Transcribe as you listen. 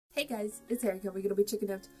Hey guys, it's Erika. We're gonna be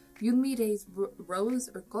checking out Yoonmirae's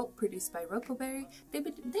Rose or Gulp, produced by Rocoberry. They've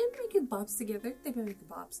been making bops together. They've been making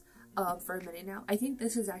bops for a minute now. I think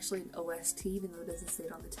this is actually an OST, even though it doesn't say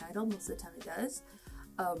it on the title. Most of the time it does,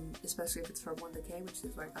 especially if it's from 1TheK, which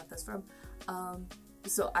is where I got this from.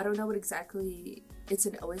 So I don't know what exactly it's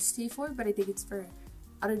an OST for, but I think it's for.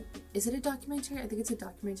 Is it a documentary? I think it's a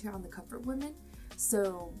documentary on the comfort women.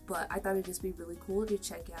 So, but I thought it'd just be really cool to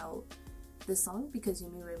check out this song because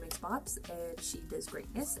Yoonmirae makes bops and she does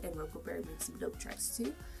greatness, and Rocoberry makes some dope tracks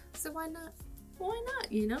too. So why not? Why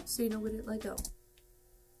not? You know, so you know what it let go.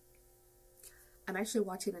 I'm actually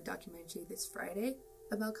watching a documentary this Friday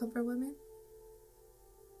about comfort women.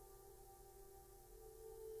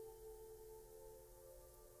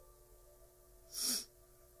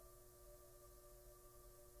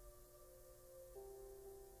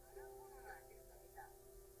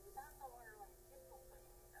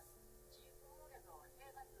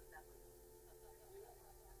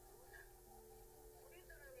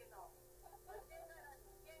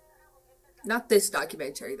 Not this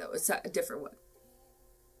documentary though, it's a different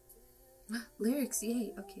one. Lyrics,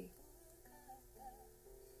 yay, okay.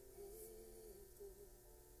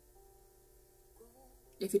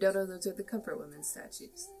 If you don't know, those are the comfort women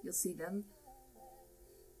statues. You'll see them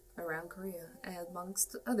around Korea and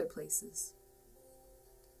amongst other places.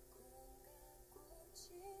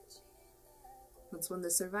 That's when they're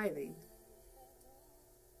surviving.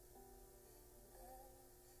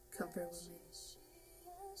 Comfort women.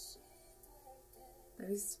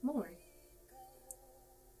 There's more.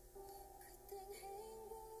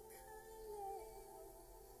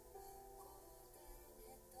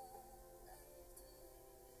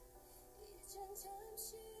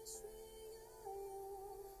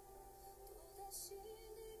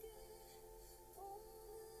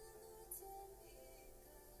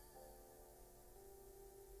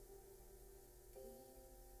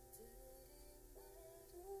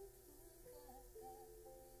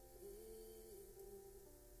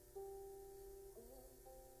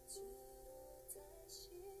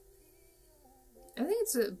 I think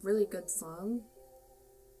it's a really good song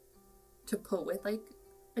to put with like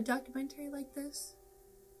a documentary like this.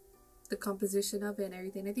 The composition of it and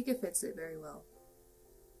everything, I think it fits it very well.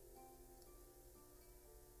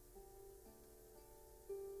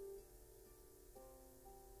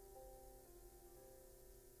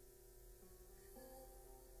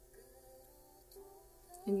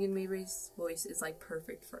 And Yoonmirae's voice is like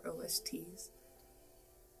perfect for OSTs.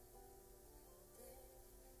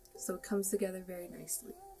 So it comes together very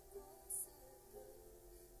nicely.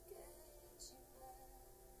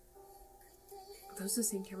 Are those the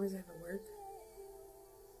same cameras I have at work?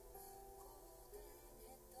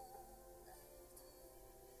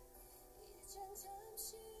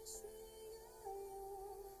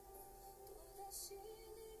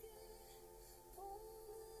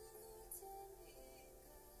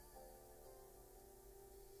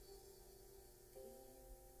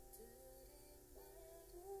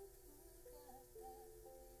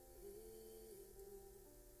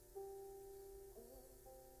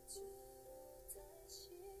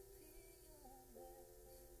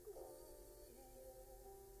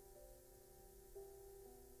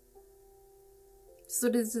 So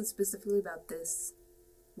this is specifically about this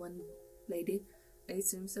one lady, I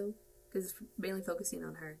assume so, because it's mainly focusing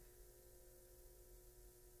on her.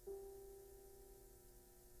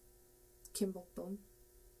 Kim Bok-dong.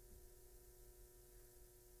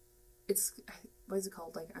 It's, what is it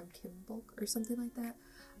called? Like, I'm Kim Bok or something like that.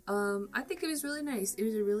 I think it was really nice. It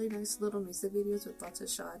was a really nice little music videos with lots of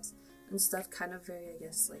shots and stuff, kind of very, I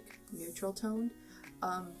guess, like, neutral toned.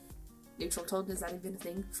 Neutral tone is not even a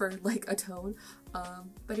thing for like a tone,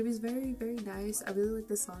 but it was very, very nice. I really like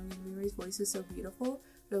the song, and Yoonmirae's voice is so beautiful.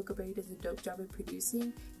 Rocoberry does a dope job of producing,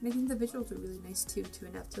 and I think the visuals are really nice too,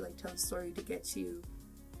 enough to like tell a story to get you,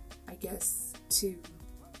 I guess, to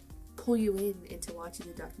pull you into watching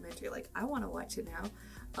the documentary. Like, I want to watch it now.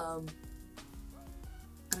 I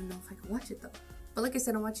don't know if I can watch it though, but like I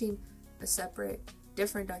said, I'm watching a separate,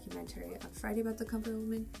 different documentary on Friday about the comfort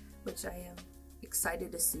woman, which I am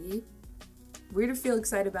excited to see. Weird to feel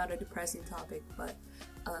excited about a depressing topic, but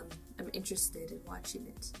I'm interested in watching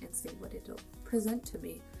it and seeing what it'll present to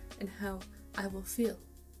me and how I will feel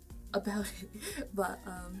about it. But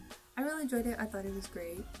I really enjoyed it. I thought it was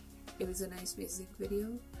great. It was a nice music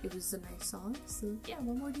video. It was a nice song. So yeah,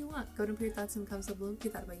 what more do you want? Go to put your thoughts in the comments below if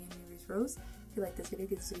you thought about Yoonmirae's Rose. If you like this video,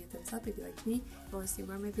 give this video a thumbs up. If you like me, if you want to see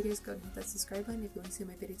more of my videos, go and hit that subscribe button. If you want to see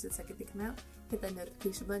my videos the second they come out, hit that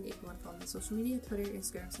notification button. If you want to follow me on social media, Twitter,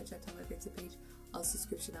 Instagram, Snapchat, Tumblr, Facebook page, all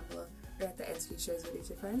subscription down below. right at the end so you share this video with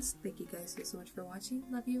your friends. Thank you guys so much for watching.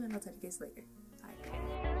 Love you, and I'll talk to you guys later.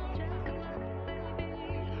 Bye.